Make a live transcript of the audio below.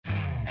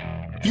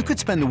You could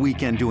spend the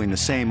weekend doing the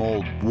same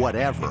old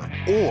whatever,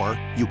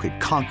 or you could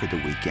conquer the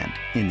weekend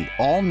in the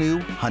all-new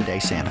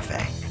Hyundai Santa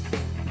Fe.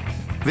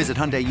 Visit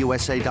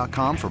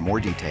HyundaiUSA.com for more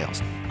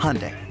details.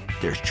 Hyundai,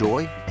 there's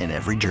joy in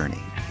every journey.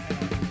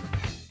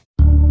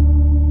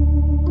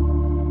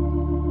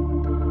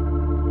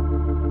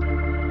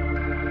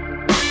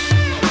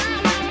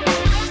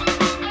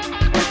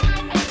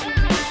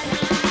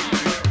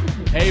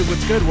 Hey,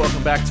 what's good?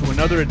 Welcome back to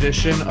another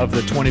edition of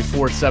the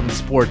 24/7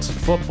 Sports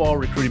Football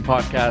Recruiting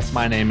Podcast.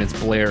 My name is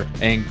Blair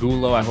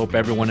Angulo. I hope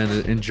everyone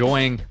is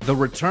enjoying the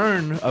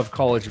return of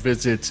college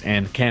visits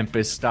and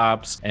campus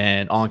stops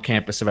and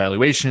on-campus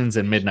evaluations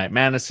and midnight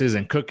madnesses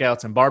and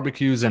cookouts and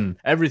barbecues and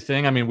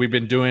everything. I mean, we've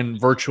been doing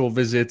virtual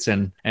visits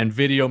and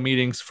video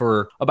meetings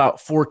for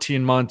about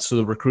 14 months, so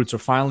the recruits are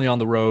finally on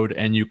the road,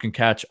 and you can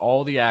catch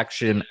all the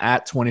action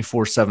at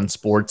 24/7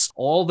 Sports,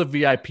 all the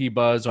VIP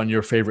buzz on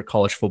your favorite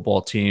college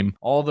football team,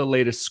 all the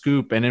latest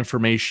scoop and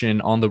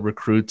information on the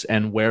recruits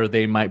and where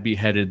they might be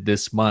headed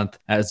this month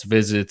as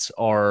visits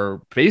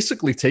are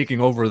basically taking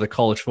over the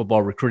college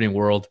football recruiting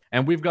world.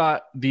 And we've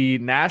got the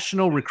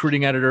national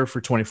recruiting editor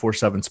for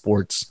 24/7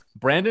 Sports,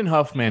 Brandon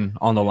Huffman,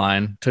 on the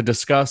line to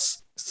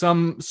discuss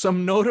some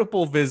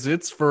notable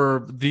visits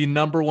for the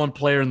number one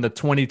player in the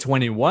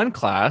 2021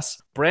 class.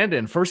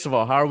 Brandon, first of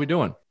all, how are we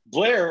doing?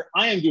 Blair,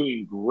 I am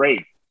doing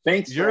great.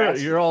 Thanks.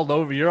 You're all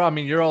over. You're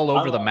all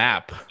over the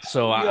map.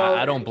 So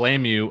I don't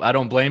blame you. I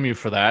don't blame you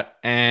for that.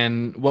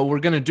 And what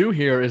we're gonna do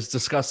here is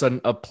discuss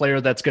a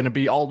player that's gonna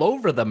be all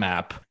over the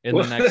map in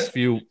the next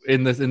few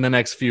in the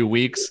next few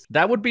weeks.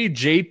 That would be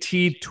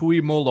JT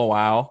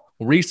Tuimoloau.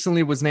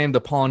 Recently was named the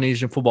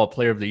Polynesian Football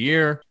Player of the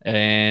Year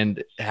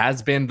and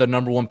has been the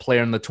number one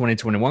player in the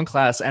 2021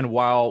 class. And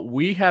while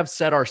we have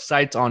set our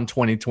sights on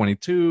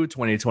 2022,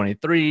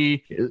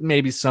 2023,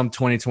 maybe some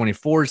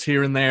 2024s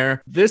here and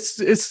there, this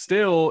is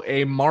still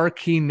a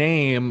marquee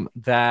name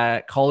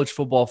that college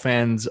football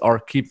fans are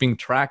keeping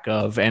track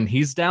of. And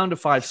he's down to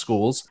 5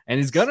 schools, and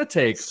he's going to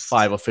take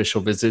 5 official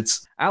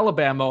visits: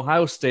 Alabama,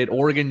 Ohio State,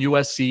 Oregon,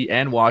 USC,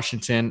 and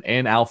Washington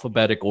in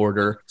alphabetic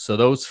order. So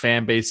those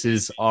fan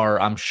bases are,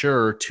 I'm sure,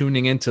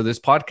 tuning into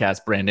this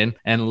podcast, Brandon,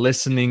 and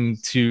listening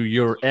to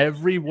your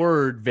every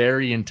word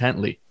very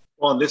intently.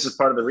 Well, this is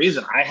part of the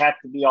reason I have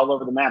to be all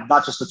over the map,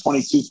 not just for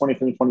 22,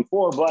 23,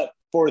 24, but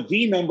for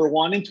the number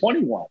one in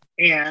 21.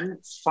 And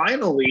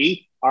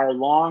finally, our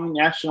long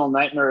national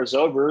nightmare is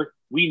over.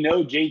 We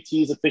know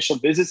JT's official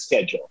visit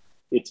schedule.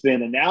 It's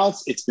been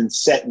announced. It's been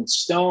set in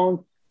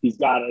stone. He's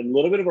got a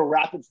little bit of a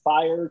rapid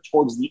fire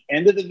towards the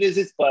end of the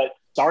visits, but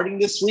starting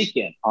this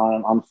weekend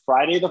on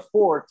Friday the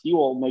 4th, he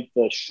will make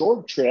the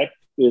short trip,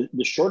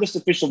 the shortest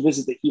official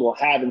visit that he will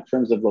have in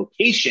terms of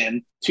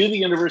location, to the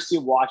University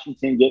of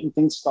Washington, getting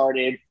things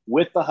started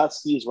with the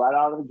Huskies right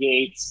out of the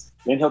gates.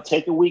 Then he'll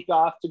take a week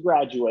off to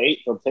graduate.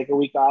 He'll take a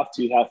week off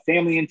to have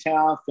family in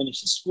town, finish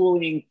his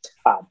schooling.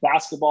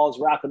 Basketball is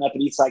wrapping up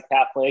at Eastside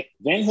Catholic.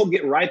 Then he'll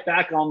get right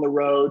back on the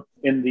road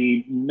in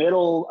the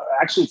middle.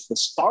 Actually, it's the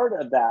start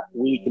of that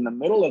week, in the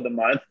middle of the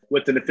month,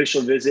 with an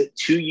official visit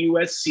to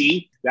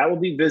USC. That will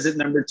be visit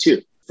number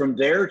 2. From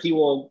there, he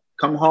will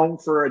come home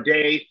for a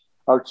day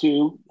or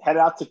two, head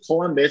out to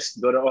Columbus,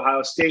 go to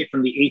Ohio State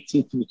from the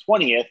 18th to the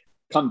 20th,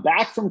 come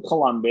back from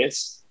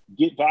Columbus,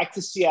 get back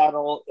to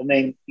Seattle, and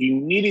then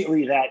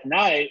immediately that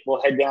night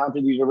we'll head down to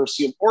the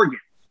University of Oregon.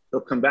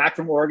 He'll come back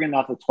from Oregon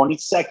on the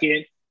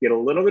 22nd, get a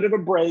little bit of a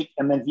break,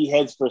 and then he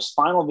heads for his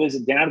final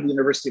visit down to the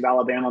University of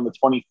Alabama on the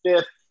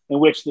 25th, in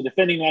which the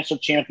defending national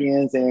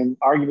champions and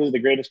arguably the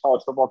greatest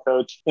college football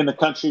coach in the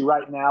country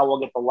right now will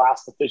get the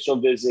last official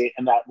visit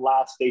and that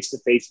last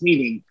face-to-face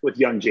meeting with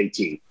young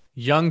JT.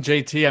 Young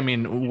JT, I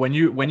mean, when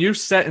you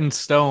set in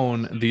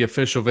stone the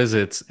official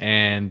visits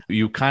and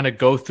you kind of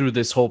go through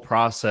this whole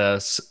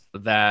process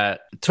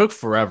that took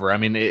forever. I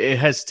mean, it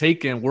has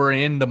taken, we're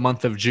in the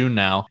month of June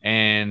now,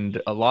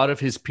 and a lot of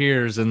his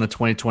peers in the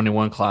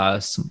 2021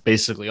 class,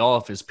 basically all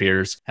of his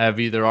peers, have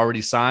either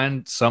already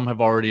signed, some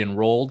have already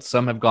enrolled,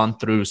 some have gone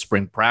through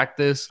spring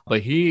practice, but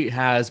he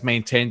has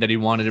maintained that he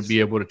wanted to be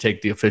able to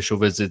take the official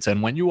visits.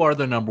 And when you are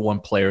the number one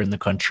player in the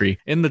country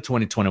in the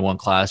 2021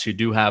 class, you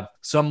do have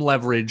some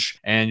leverage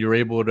and you're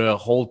able to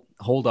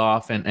hold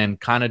off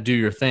and kind of do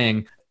your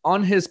thing.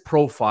 On his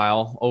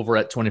profile over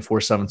at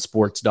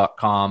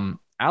 247sports.com,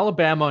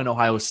 Alabama and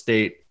Ohio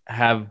State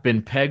have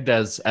been pegged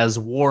as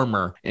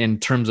warmer in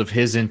terms of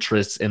his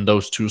interests in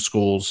those 2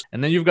 schools.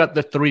 And then you've got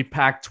the 3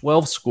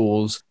 Pac-12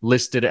 schools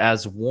listed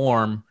as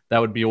warm. That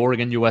would be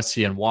Oregon,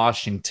 USC, and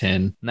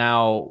Washington.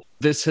 Now,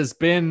 this has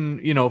been,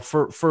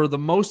 for the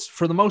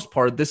most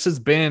part, this has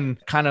been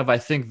kind of, I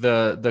think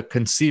the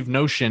conceived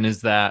notion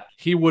is that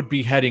he would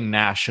be heading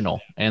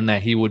national and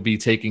that he would be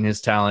taking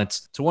his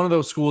talents to one of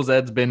those schools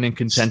that's been in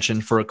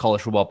contention for a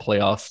college football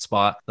playoff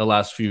spot the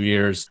last few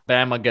years.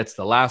 Bama gets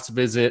the last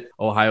visit.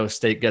 Ohio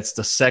State gets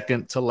the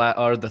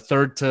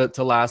third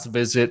to last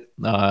visit.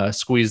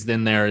 Squeezed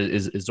in there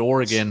is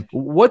Oregon.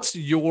 What's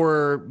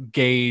your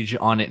gauge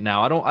on it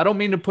now? I don't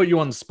mean to put put you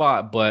on the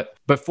spot, but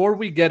before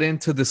we get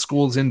into the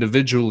schools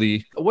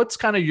individually, what's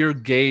kind of your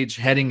gauge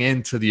heading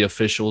into the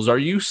officials? Are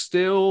you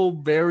still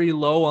very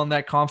low on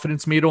that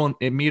confidence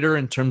meter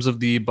in terms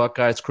of the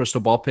Buckeyes crystal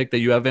ball pick that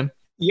you have in?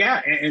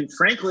 Yeah, and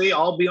frankly,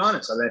 I'll be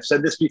honest. I've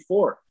said this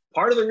before.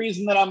 Part of the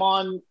reason that I'm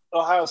on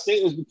Ohio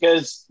State was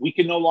because we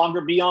could no longer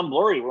be on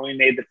blurry when we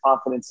made the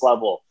confidence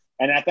level.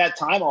 And at that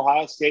time,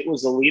 Ohio State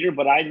was the leader,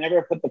 but I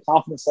never put the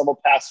confidence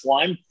level past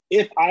one.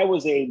 If I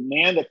was a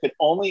man that could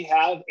only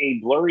have a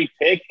blurry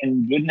pick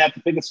and didn't have to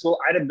pick a school,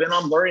 I'd have been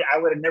on blurry. I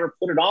would have never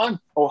put it on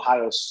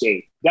Ohio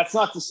State. That's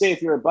not to say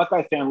if you're a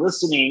Buckeye fan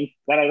listening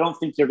that I don't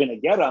think you're going to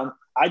get them.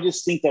 I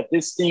just think that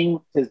this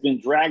thing has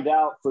been dragged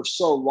out for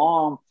so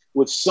long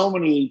with so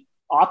many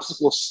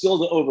obstacles still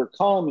to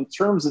overcome in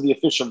terms of the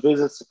official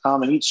visits to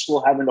come and each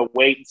school having to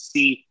wait and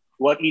see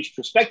what each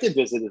prospective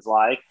visit is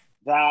like,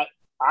 that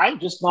I'm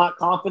just not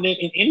confident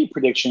in any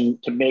prediction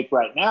to make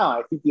right now.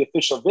 I think the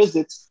official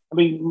visits, I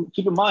mean,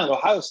 keep in mind,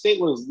 Ohio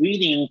State was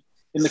leading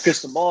in the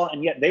crystal ball,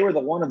 and yet they were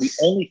one of the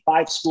only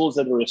 5 schools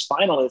that were his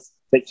finalists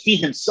that he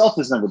himself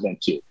has never been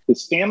to.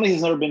 His family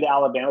has never been to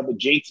Alabama, but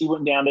JT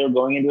went down there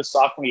going into his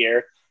sophomore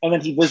year, and then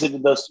he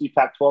visited those 3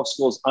 Pac-12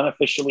 schools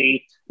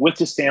unofficially with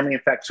his family. In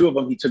fact, 2 of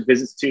them he took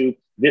visits to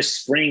this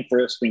spring for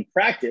a spring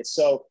practice.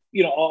 So,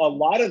 you know, a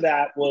lot of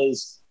that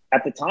was,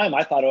 at the time,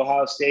 I thought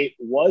Ohio State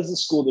was the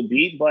school to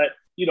beat, but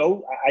you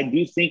know, I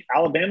do think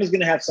Alabama is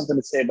going to have something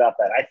to say about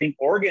that. I think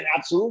Oregon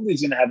absolutely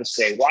is going to have a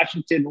say.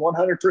 Washington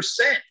 100%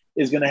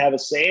 is going to have a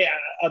say.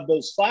 Of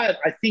those 5,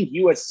 I think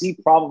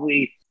USC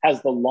probably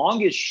has the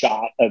longest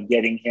shot of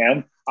getting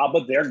him,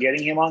 but they're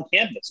getting him on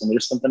campus. And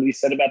there's something to be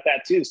said about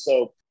that too.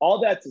 So all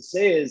that to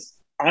say is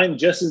I'm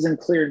just as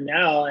unclear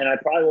now, and I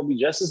probably will be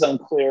just as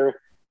unclear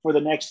for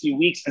the next few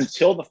weeks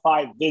until the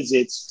 5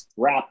 visits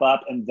wrap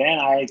up. And then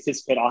I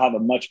anticipate I'll have a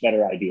much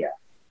better idea.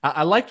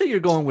 I like that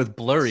you're going with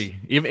blurry,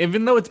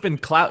 even though it's been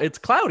it's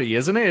cloudy,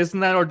 isn't it?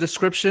 Isn't that our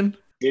description?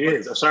 It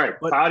is. Sorry,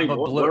 cloudy, but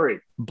blurry.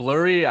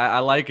 Blurry. I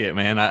like it,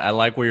 man. I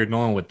like where you're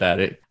going with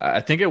that. I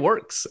think it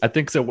works. I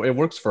think so. It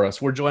works for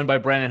us. We're joined by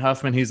Brandon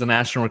Huffman. He's the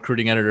national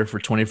recruiting editor for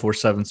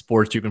 24/7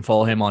 Sports. You can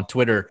follow him on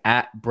Twitter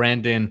at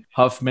Brandon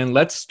Huffman.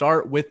 Let's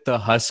start with the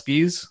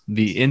Huskies,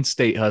 the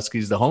in-state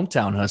Huskies, the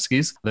hometown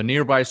Huskies. The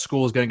nearby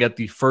school is going to get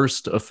the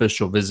first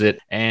official visit,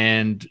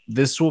 and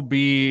this will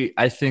be,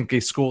 I think, a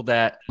school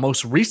that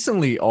most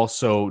recently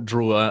also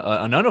drew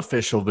an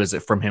unofficial visit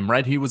from him.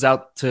 Right, he was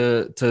out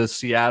to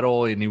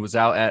Seattle, and he was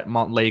out at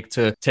Montlake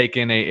to take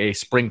in a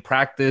spring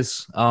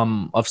practice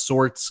of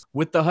sorts.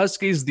 With the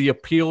Huskies, the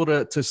appeal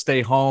to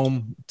stay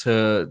home,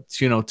 to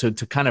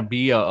kind of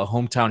be a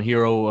hometown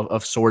hero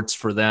of sorts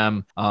for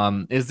them.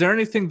 Is there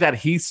anything that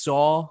he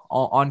saw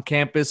on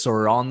campus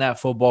or on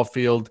that football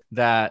field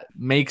that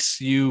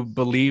makes you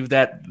believe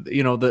that,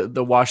 you know,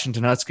 the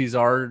Washington Huskies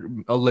are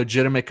a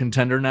legitimate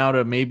contender now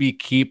to maybe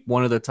keep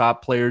one of the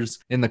top players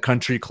in the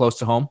country close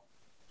to home?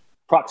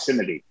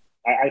 Proximity.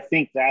 I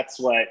think that's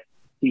what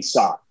he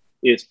saw,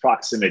 is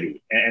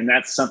proximity. And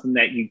that's something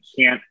that you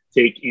can't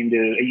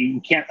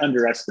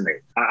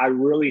underestimate. I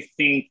really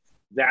think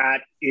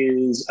that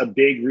is a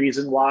big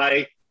reason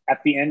why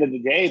at the end of the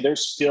day, they're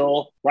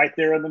still right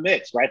there in the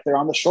mix, right there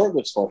on the short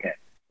list for him,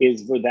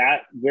 is for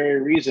that very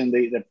reason,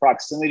 the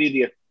proximity,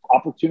 the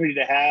opportunity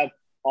to have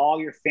all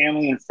your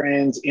family and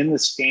friends in the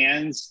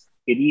stands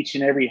at each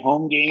and every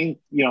home game.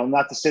 You know,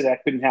 not to say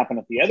that couldn't happen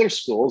at the other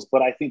schools,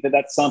 but I think that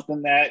that's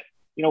something that,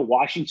 you know,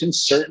 Washington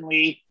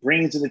certainly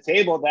brings to the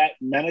table that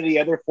none of the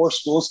other 4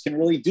 schools can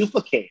really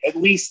duplicate, at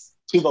least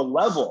to the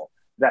level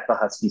that the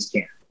Huskies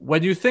can.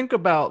 When you think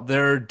about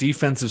their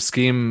defensive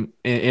scheme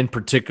in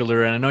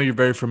particular, and I know you're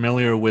very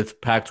familiar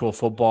with Pac-12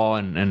 football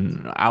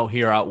and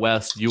out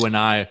west, you and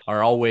I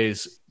are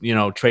always, you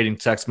know, trading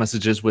text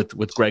messages with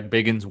Greg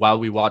Biggins while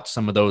we watch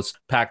some of those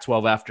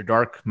Pac-12 after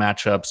dark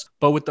matchups.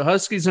 But with the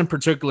Huskies in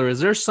particular,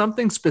 is there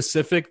something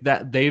specific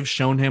that they've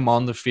shown him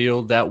on the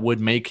field that would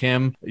make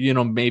him, you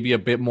know, maybe a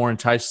bit more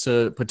enticed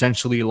to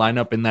potentially line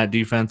up in that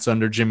defense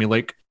under Jimmy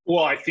Lake?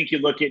 Well, I think you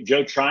look at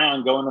Joe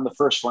Tryon going in the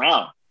first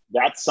round.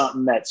 That's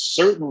something that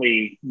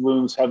certainly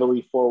looms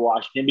heavily for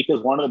Washington,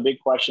 because one of the big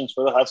questions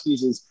for the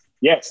Huskies is,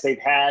 yes, they've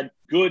had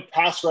good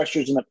pass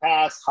rushers in the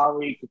past.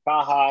 Hari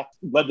Kakaha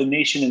led the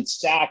nation in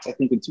sacks, I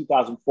think, in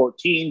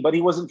 2014, but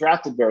he wasn't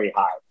drafted very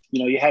high.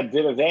 You know, you had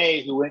Vita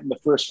Vea, who went in the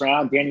first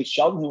round, Danny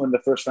Shelton, who went in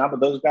the first round, but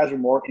those guys were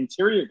more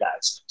interior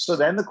guys. So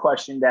then the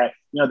question that,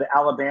 you know, the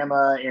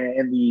Alabama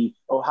and the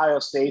Ohio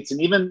States,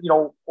 and even, you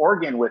know,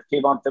 Oregon with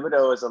Kayvon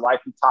Thibodeau as a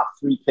likely top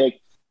 3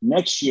 pick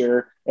next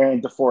year,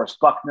 and DeForest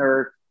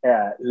Buckner,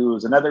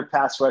 who's another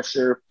pass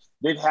rusher.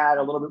 They've had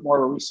a little bit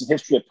more of a recent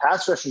history of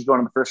pass rushers going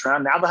in the first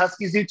round. Now the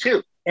Huskies do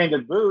too. And to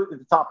boot,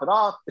 to top it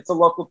off, it's a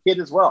local kid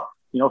as well,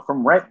 you know,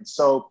 from Renton.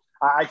 So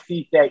I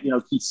think that, you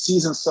know, he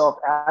sees himself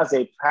as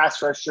a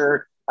pass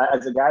rusher,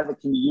 as a guy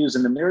that can be used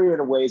in a myriad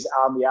of ways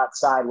on the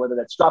outside, whether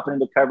that's dropping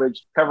into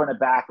coverage, covering a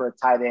back or a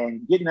tight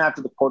end, getting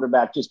after the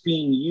quarterback, just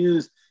being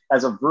used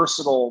as a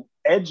versatile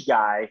edge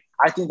guy.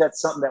 I think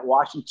that's something that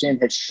Washington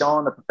has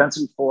shown a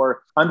propensity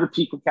for under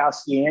Pete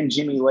Kwiatkowski and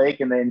Jimmy Lake.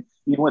 And then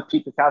even with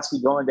Pete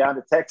Kwiatkowski going down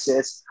to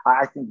Texas,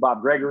 I think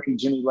Bob Gregory,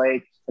 Jimmy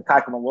Lake,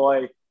 Akaika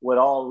Malloy would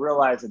all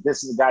realize that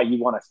this is a guy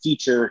you want to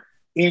feature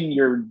in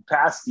your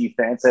pass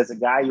defense as a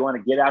guy you want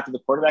to get after the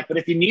quarterback. But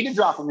if you need to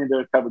drop him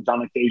into coverage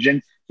on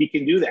occasion, he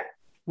can do that.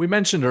 We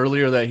mentioned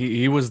earlier that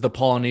he was the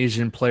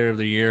Polynesian Player of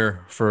the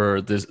Year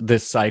for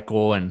this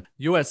cycle, and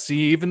USC,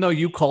 even though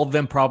you called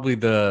them probably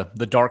the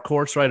dark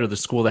horse, right, or the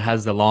school that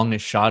has the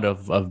longest shot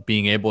of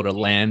being able to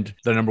land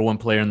the number one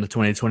player in the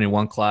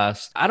 2021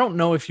 class, I don't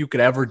know if you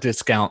could ever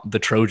discount the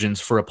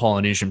Trojans for a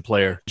Polynesian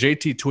player.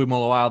 JT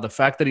Tuimoloau, the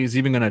fact that he's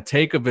even going to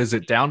take a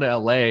visit down to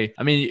LA,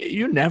 I mean,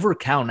 you never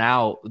count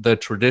out the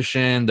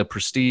tradition, the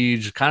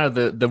prestige, kind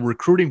of the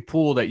recruiting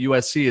pool that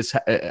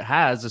USC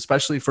has,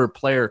 especially for a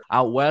player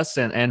out west.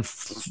 And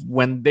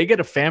when they get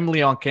a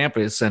family on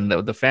campus and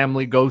the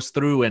family goes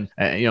through and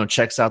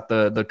checks out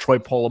the Troy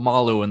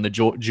Polamalu and the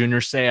Junior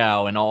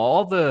Seau and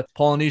all the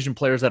Polynesian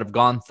players that have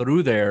gone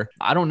through there,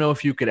 I don't know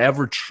if you could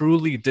ever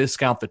truly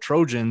discount the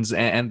Trojans,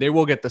 and they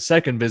will get the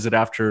second visit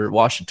after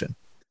Washington.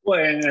 Well,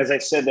 and as I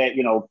said that,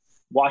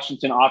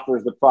 Washington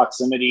offers the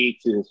proximity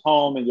to his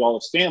home and to all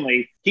his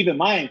family. Keep in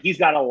mind, he's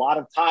got a lot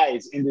of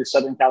ties into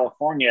Southern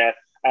California,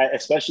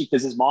 especially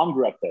because his mom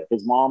grew up there.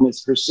 His mom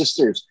is her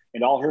sisters,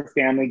 and all her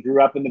family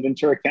grew up in the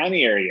Ventura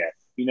County area.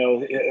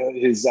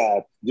 His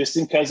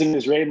distant cousin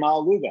is Ray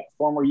Malaluga,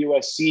 former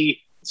USC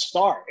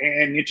star.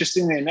 And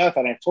interestingly enough,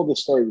 and I've told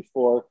this story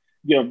before,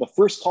 the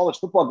first college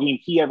football game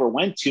he ever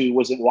went to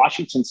was at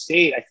Washington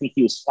State. I think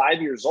he was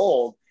 5 years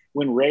old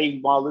when Ray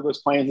Malaluga was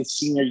playing his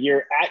senior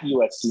year at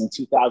USC in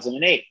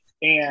 2008.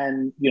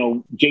 And,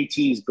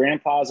 JT's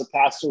grandpa is a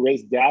pastor,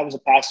 Ray's dad was a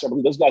pastor. I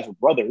believe those guys were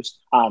brothers.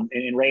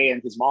 And Ray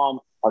and his mom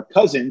are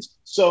cousins.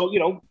 So,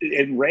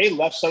 and Ray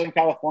left Southern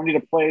California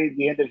to play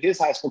the end of his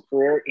high school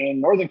career in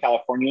Northern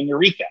California in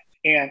Eureka,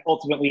 and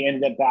ultimately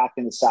ended up back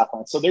in the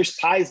Southland. So there's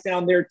ties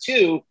down there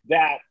too,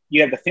 that you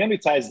have the family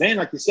ties. Then,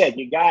 like you said,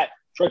 you got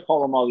Troy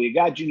Polamalu, you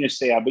got Junior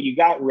Seau, but you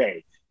got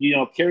Ray.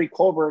 Kerry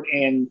Colbert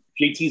and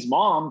JT's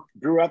mom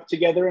grew up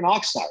together in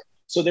Oxnard.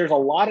 So there's a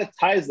lot of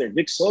ties there.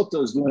 Vic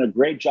Soto is doing a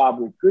great job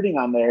recruiting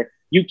on there.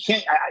 You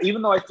can't,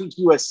 even though I think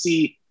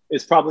USC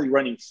is probably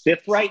running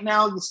fifth right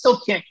now, you still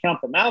can't count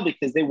them out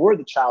because they were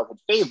the childhood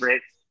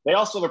favorite. They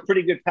also have a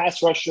pretty good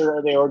pass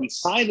rusher they already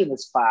signed in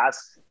this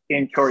class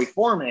in Corey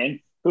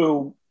Foreman,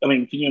 who,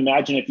 can you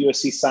imagine if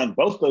USC signed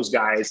both those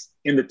guys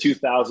in the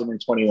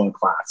 2021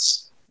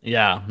 class?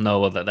 Yeah,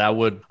 no, that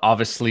would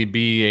obviously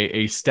be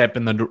a step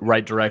in the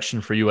right direction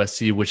for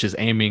USC, which is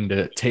aiming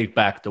to take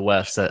back the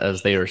West,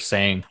 as they are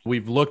saying.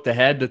 We've looked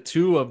ahead to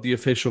two of the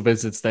official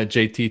visits that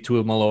JT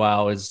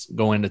Tuimoloau is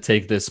going to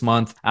take this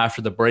month.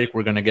 After the break,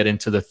 we're going to get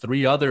into the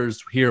three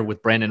others here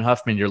with Brandon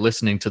Huffman. You're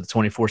listening to the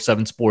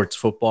 24/7 Sports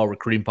Football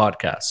Recruiting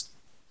Podcast.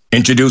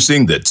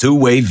 Introducing the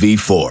Two-Way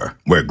V4,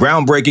 where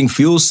groundbreaking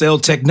fuel cell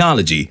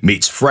technology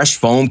meets fresh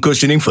foam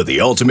cushioning for the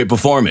ultimate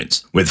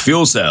performance. With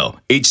Fuel Cell,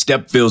 each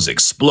step feels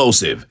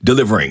explosive,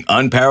 delivering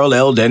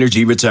unparalleled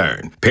energy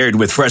return. Paired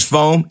with fresh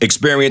foam,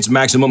 experience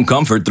maximum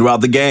comfort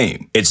throughout the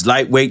game. Its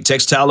lightweight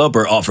textile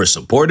upper offers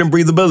support and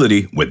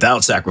breathability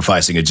without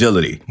sacrificing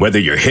agility. Whether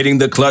you're hitting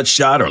the clutch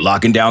shot or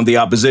locking down the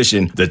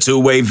opposition, the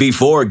Two-Way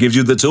V4 gives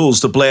you the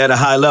tools to play at a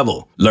high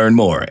level. Learn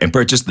more and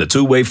purchase the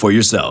Two-Way for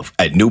yourself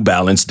at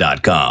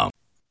newbalance.com.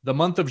 The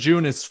month of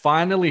June is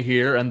finally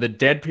here, and the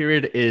dead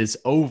period is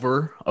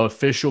over.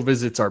 Official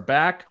visits are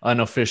back.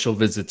 Unofficial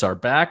visits are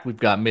back. We've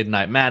got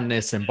Midnight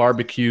Madness and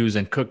barbecues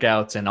and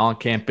cookouts and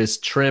on-campus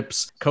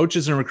trips.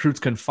 Coaches and recruits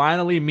can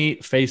finally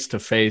meet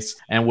face-to-face.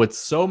 And with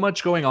so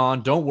much going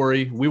on, don't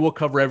worry. We will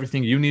cover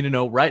everything you need to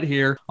know right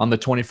here on the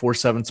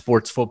 24/7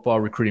 Sports Football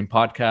Recruiting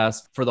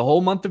Podcast. For the whole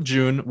month of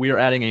June, we are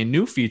adding a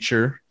new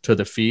feature to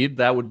the feed.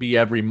 That would be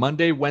every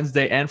Monday,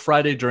 Wednesday, and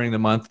Friday during the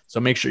month. So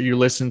make sure you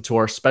listen to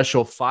our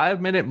special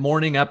 5-minute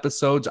morning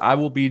episodes. I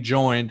will be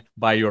joined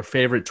by your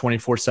favorite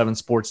 24/7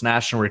 Sports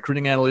national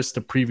recruiting analyst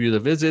to preview the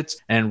visits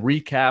and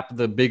recap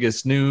the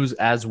biggest news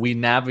as we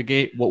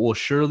navigate what will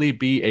surely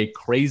be a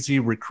crazy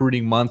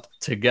recruiting month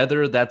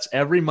together. That's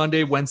every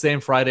Monday, Wednesday,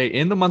 and Friday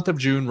in the month of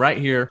June right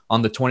here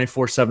on the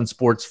 24/7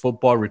 Sports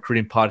Football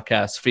Recruiting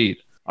Podcast feed.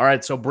 All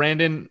right, so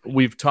Brandon,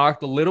 we've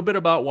talked a little bit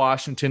about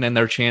Washington and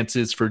their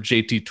chances for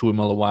JT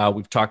Tuimoloau.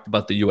 We've talked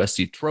about the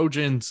USC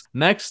Trojans.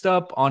 Next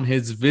up on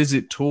his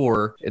visit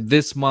tour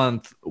this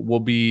month will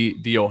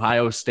be the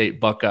Ohio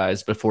State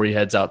Buckeyes before he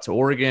heads out to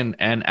Oregon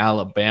and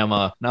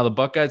Alabama. Now, the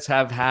Buckeyes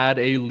have had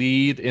a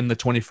lead in the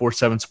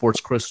 24/7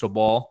 Sports Crystal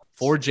Ball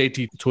for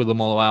JT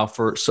Tuimoloau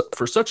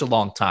for such a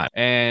long time.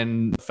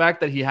 And the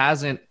fact that he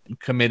hasn't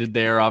committed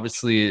there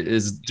obviously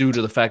is due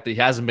to the fact that he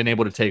hasn't been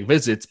able to take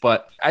visits.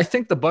 But I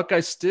think the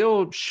Buckeyes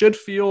still should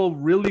feel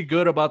really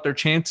good about their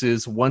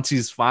chances once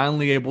he's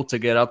finally able to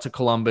get out to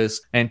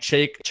Columbus and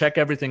check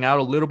everything out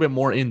a little bit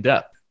more in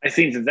depth. I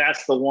think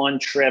that's the one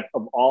trip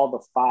of all the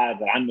five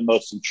that I'm the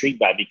most intrigued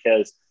by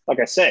because, like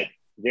I said,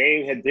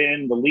 they had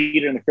been the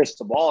leader in the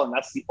crystal ball, and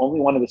that's the only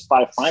one of his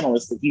five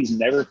finalists that he's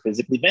never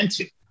physically been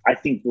to. I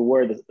think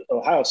where the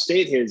Ohio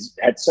State has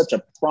had such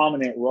a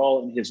prominent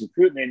role in his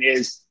recruitment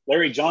is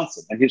Larry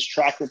Johnson and his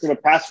track record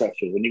of pass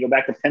rushers. When you go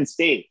back to Penn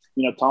State,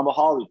 Tamba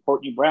Hawley,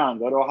 Courtney Brown,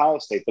 go to Ohio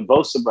State, the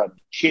Bosa brothers,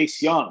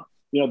 Chase Young.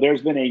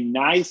 There's been a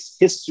nice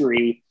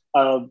history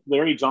of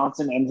Larry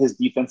Johnson and his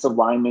defensive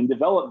lineman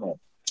development.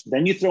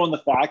 Then you throw in the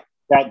fact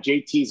that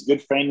JT's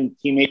good friend and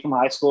teammate from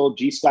high school,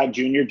 G. Scott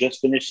Jr., just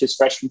finished his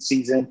freshman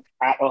season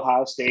at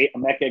Ohio State.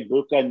 Emeka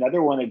Egbuka,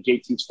 another one of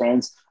JT's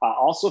friends,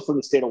 also from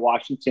the state of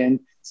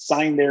Washington,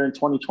 signed there in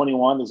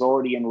 2021, is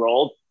already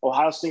enrolled.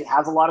 Ohio State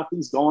has a lot of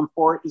things going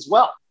for it as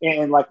well.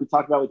 And like we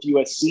talked about with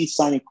USC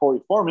signing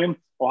Corey Foreman,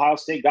 Ohio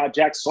State got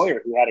Jack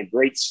Sawyer, who had a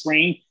great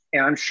spring.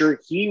 And I'm sure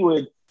he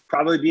would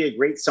probably be a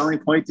great selling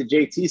point to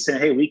JT, saying,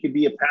 hey, we could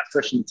be a pass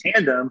rushing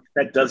tandem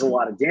that does a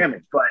lot of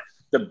damage. But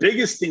the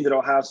biggest thing that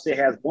Ohio State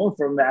has going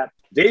from that,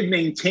 they've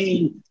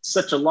maintained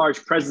such a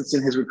large presence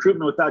in his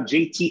recruitment without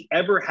JT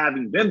ever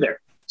having been there.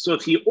 So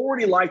if he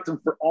already liked him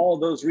for all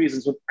those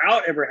reasons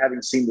without ever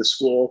having seen the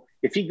school,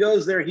 if he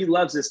goes there, he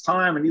loves his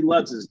time and he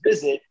loves his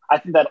visit, I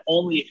think that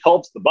only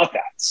helps the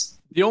Buckeyes.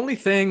 The only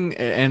thing,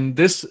 and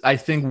this I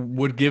think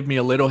would give me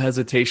a little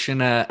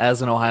hesitation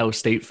as an Ohio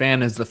State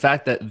fan, is the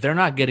fact that they're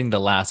not getting the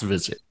last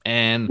visit.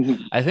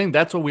 And I think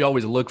that's what we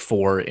always look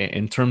for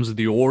in terms of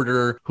the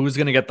order, who's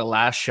going to get the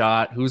last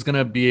shot, who's going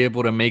to be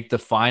able to make the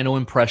final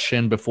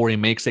impression before he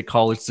makes a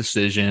college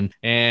decision.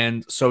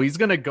 And so he's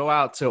going to go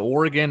out to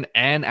Oregon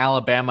and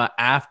Alabama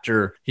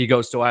after he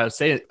goes to Ohio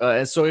State.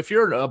 So if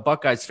you're a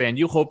Buckeyes fan,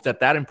 you hope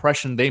that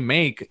impression they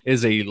make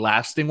is a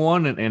lasting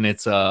one, and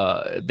it's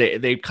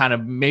they kind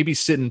of maybe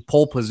sit in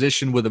pole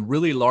position with a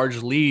really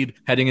large lead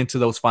heading into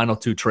those final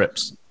two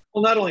trips.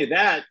 Well, not only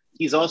that,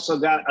 he's also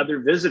got other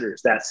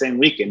visitors that same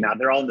weekend. Now,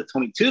 they're all in the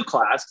 22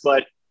 class,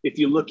 but if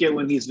you look at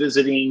when he's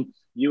visiting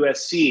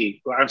USC,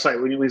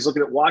 when he's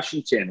looking at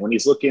Washington, when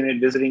he's looking at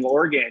visiting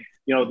Oregon,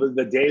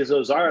 the days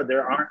those are,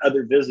 there aren't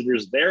other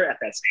visitors there at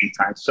that same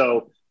time.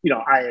 So,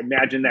 I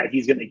imagine that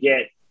he's going to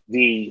get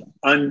the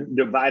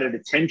undivided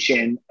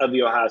attention of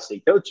the Ohio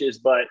State coaches,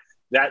 but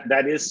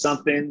that is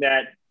something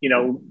that,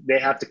 they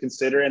have to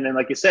consider. And then,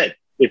 like you said,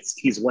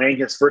 he's weighing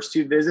his first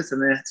two visits and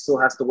then still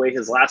has to weigh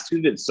his last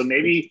two visits. So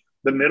maybe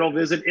the middle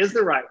visit is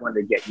the right one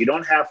to get. You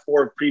don't have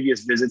 4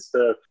 previous visits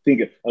to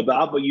think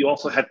about, but you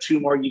also have 2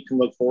 more you can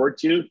look forward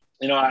to.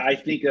 I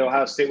think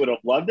Ohio State would have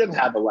loved to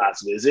have the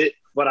last visit,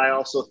 but I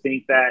also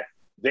think that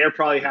they're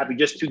probably happy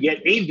just to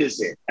get a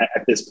visit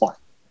at this point.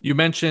 You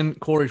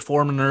mentioned Corey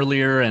Foreman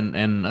earlier,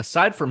 and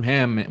aside from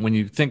him, when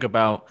you think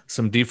about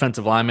some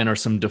defensive linemen or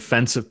some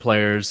defensive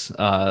players,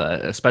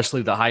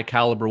 especially the high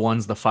caliber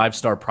ones, the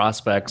 5-star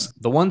prospects,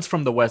 the ones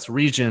from the West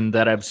region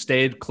that have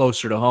stayed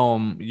closer to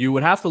home, you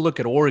would have to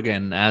look at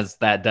Oregon as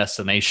that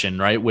destination,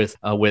 right? With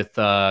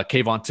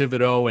Kayvon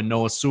Thibodeau and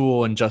Noah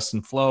Sewell and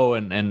Justin Flo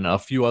and a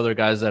few other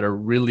guys that are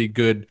really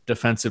good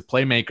defensive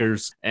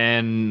playmakers.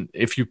 And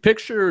if you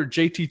picture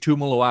JT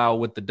Tuimoloau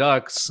with the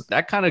Ducks,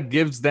 that kind of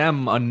gives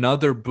them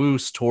another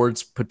boost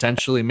towards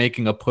potentially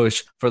making a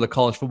push for the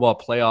college football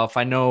playoff.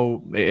 I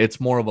know it's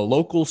more of a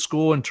local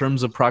school in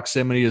terms of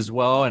proximity as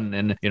well.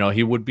 And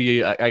he would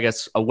be, I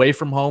guess, away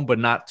from home, but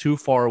not too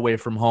far away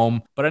from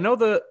home. But I know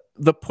the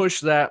push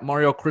that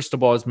Mario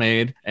Cristobal has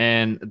made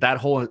and that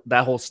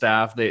whole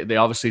staff, they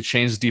obviously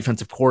changed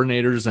defensive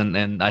coordinators.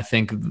 And I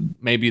think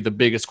maybe the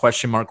biggest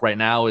question mark right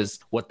now is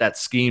what that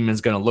scheme is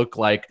going to look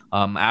like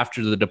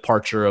after the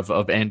departure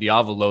of Andy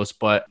Avalos.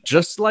 But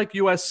just like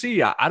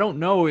USC, I don't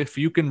know if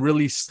you can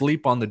really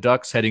sleep on the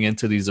Ducks heading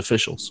into these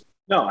officials.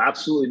 No,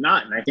 absolutely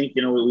not. And I think,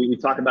 we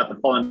talk about the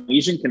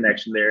Polynesian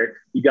connection there.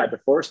 You got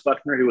DeForest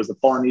Buckner, who was the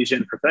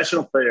Polynesian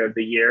Professional Player of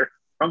the Year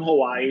from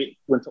Hawaii,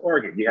 went to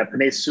Oregon. You have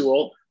Penei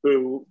Sewell,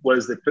 who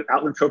was the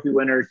Outland Trophy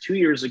winner 2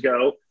 years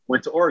ago,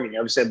 went to Oregon. You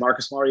obviously had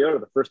Marcus Mariota,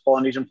 the first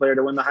Polynesian player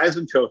to win the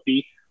Heisman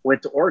Trophy,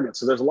 went to Oregon.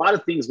 So there's a lot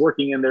of things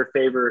working in their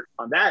favor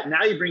on that.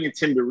 Now you bring in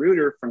Tim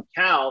DeRuyter from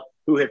Cal,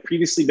 who had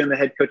previously been the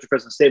head coach of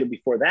Fresno State, but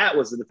before that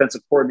was the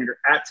defensive coordinator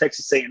at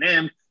Texas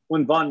A&M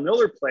when Von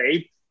Miller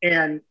played.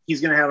 And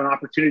he's going to have an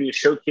opportunity to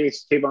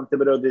showcase Kayvon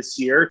Thibodeau this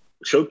year,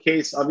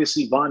 showcase,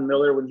 obviously, Von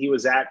Miller when he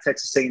was at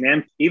Texas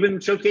A&M, even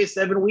showcase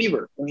Evan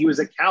Weaver when he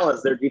was at Cal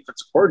as their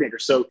defensive coordinator.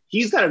 So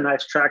he's got a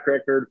nice track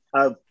record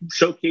of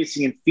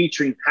showcasing and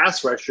featuring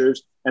pass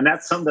rushers. And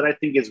that's something that I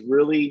think is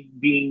really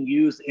being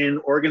used in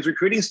Oregon's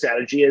recruiting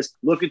strategy is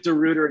look at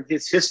DeRuyter and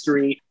his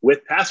history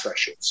with pass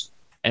rushers.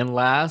 And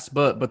last,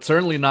 but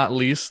certainly not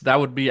least, that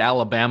would be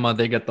Alabama.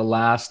 They get the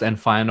last and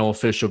final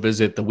official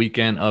visit the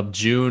weekend of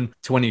June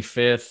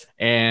 25th.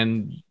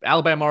 And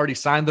Alabama already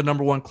signed the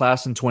number 1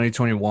 class in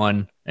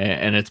 2021.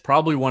 And it's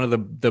probably one of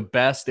the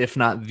best, if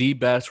not the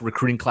best,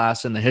 recruiting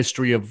class in the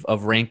history of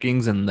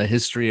rankings and the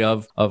history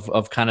of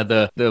kind of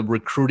the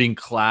recruiting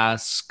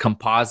class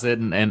composite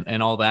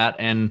and all that.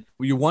 And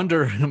you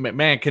wonder,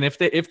 man, if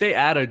they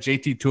add a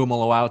JT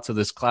Tuimoloau to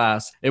this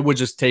class, it would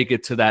just take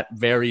it to that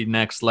very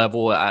next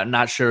level. I'm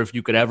not sure if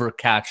you could ever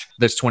catch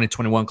this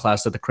 2021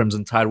 class that the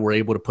Crimson Tide were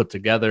able to put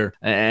together.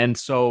 And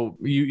so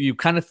you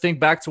kind of think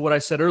back to what I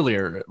said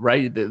earlier,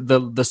 right?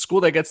 The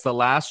school that gets the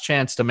last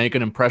chance to make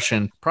an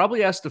impression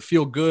probably has to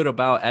feel good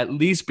about at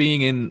least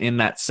being in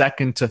that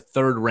second to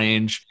third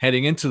range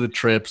heading into the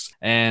trips.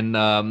 And,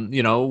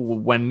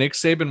 when Nick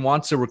Saban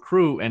wants to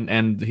recruit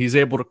and he's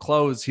able to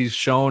close, he's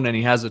shown and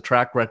he has a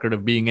track record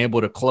of being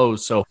able to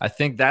close. So I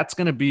think that's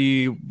going to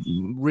be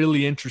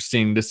really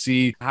interesting to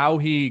see how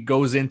he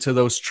goes into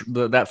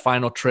that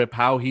final trip,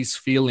 how he's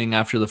feeling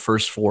after the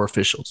first 4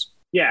 officials.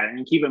 Yeah,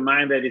 and keep in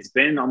mind that it's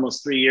been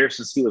almost 3 years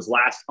since he was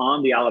last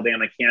on the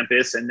Alabama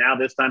campus, and now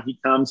this time he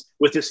comes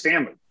with his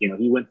family.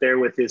 He went there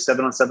with his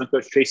 7-on-7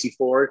 coach, Tracy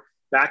Ford,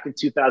 back in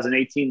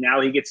 2018.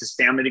 Now he gets his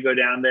family to go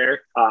down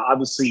there.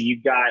 Obviously,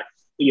 you've got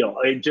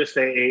just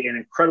an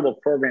incredible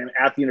program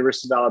at the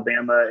University of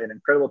Alabama, an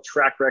incredible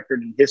track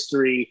record in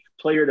history,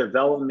 player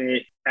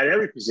development at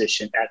every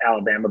position at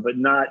Alabama, but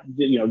not,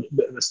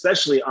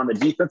 especially on the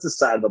defensive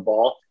side of the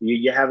ball.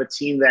 You have a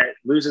team that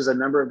loses a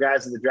number of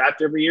guys in the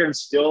draft every year and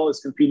still is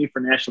competing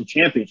for national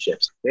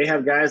championships. They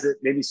have guys that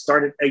maybe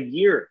started a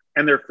year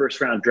and their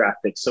first round draft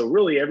picks. So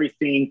really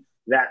everything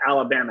that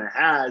Alabama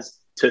has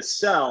to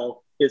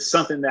sell is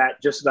something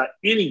that just about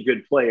any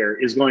good player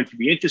is going to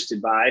be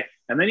interested by.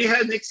 And then you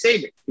had Nick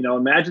Saban.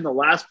 Imagine the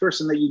last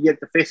person that you get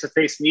the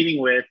face-to-face meeting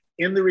with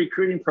in the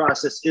recruiting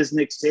process is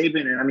Nick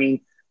Saban. And I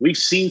mean, we've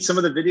seen some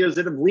of the videos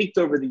that have leaked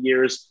over the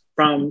years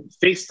from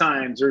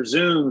FaceTimes or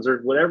Zooms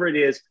or whatever it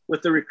is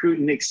with the recruit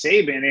Nick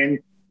Saban. And,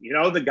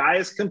 the guy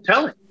is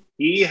compelling.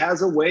 He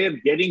has a way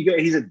of getting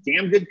good. He's a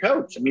damn good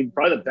coach. I mean,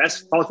 probably the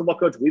best college football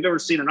coach we've ever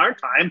seen in our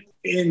time.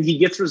 And he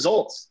gets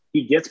results.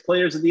 He gets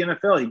players at the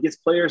NFL. He gets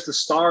players to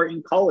star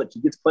in college. He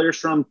gets players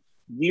from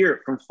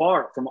near, from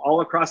far, from all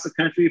across the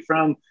country,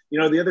 from,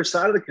 the other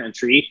side of the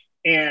country.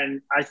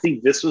 And I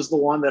think this was the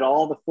one that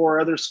all the 4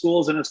 other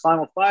schools in his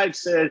Final 5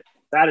 said,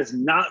 that is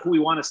not who we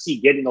want to see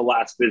getting the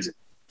last visit.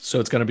 So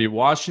it's going to be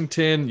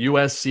Washington,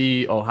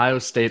 USC, Ohio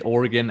State,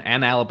 Oregon,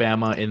 and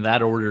Alabama in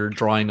that order,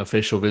 drawing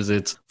official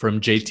visits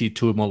from JT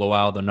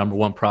Tuimoloau, the number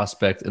 1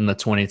 prospect in the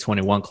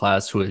 2021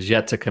 class, who has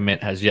yet to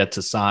commit, has yet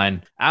to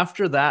sign.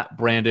 After that,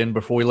 Brandon,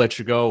 before we let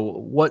you go,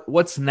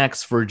 what's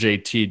next for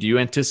JT? Do you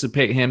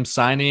anticipate him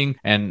signing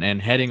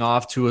and heading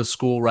off to a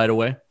school right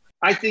away?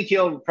 I think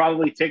he'll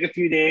probably take a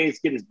few days,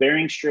 get his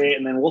bearings straight,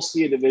 and then we'll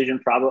see a decision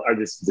probably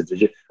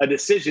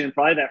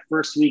that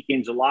first week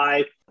in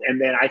July.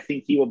 And then I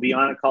think he will be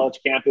on a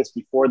college campus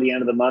before the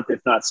end of the month,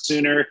 if not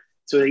sooner,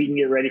 so that he can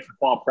get ready for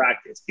fall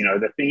practice.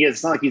 The thing is,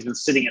 it's not like he's been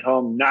sitting at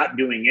home not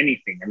doing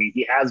anything. I mean,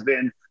 he has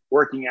been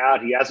working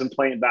out. He has been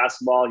playing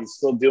basketball. He's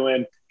still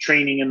doing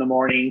training in the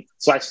morning.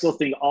 So I still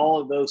think all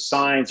of those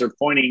signs are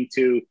pointing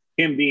to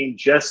him being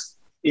just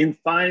in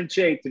fine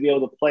shape to be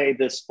able to play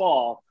this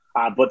fall.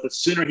 But the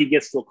sooner he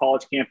gets to a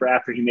college campus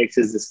after he makes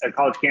his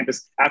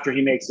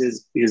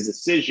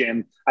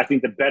decision, I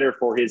think the better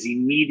for his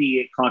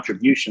immediate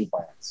contribution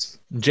plans.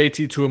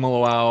 JT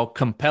Tuimoloau,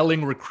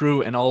 compelling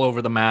recruit and all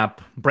over the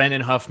map.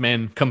 Brandon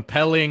Huffman,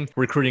 compelling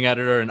recruiting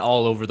editor and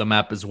all over the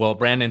map as well.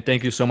 Brandon,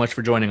 thank you so much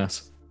for joining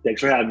us.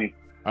 Thanks for having me.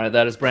 All right,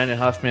 that is Brandon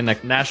Huffman, the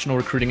national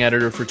recruiting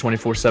editor for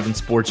 24/7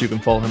 Sports. You can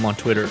follow him on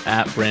Twitter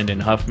at Brandon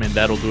Huffman.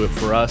 That'll do it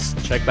for us.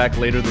 Check back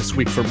later this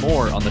week for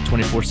more on the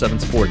 24/7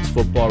 Sports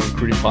Football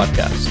Recruiting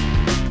Podcast.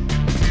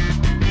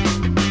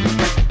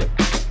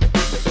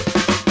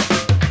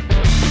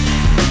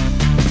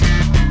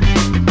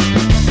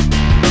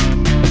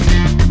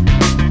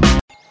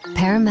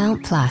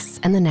 Paramount Plus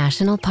and the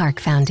National Park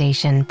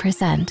Foundation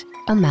present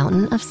A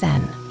Mountain of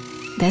Zen.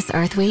 This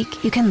Earth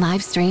Week, you can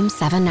live stream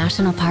 7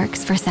 national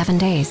parks for 7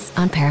 days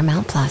on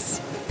Paramount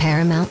Plus.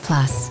 Paramount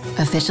Plus,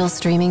 official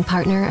streaming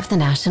partner of the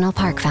National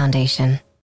Park Foundation.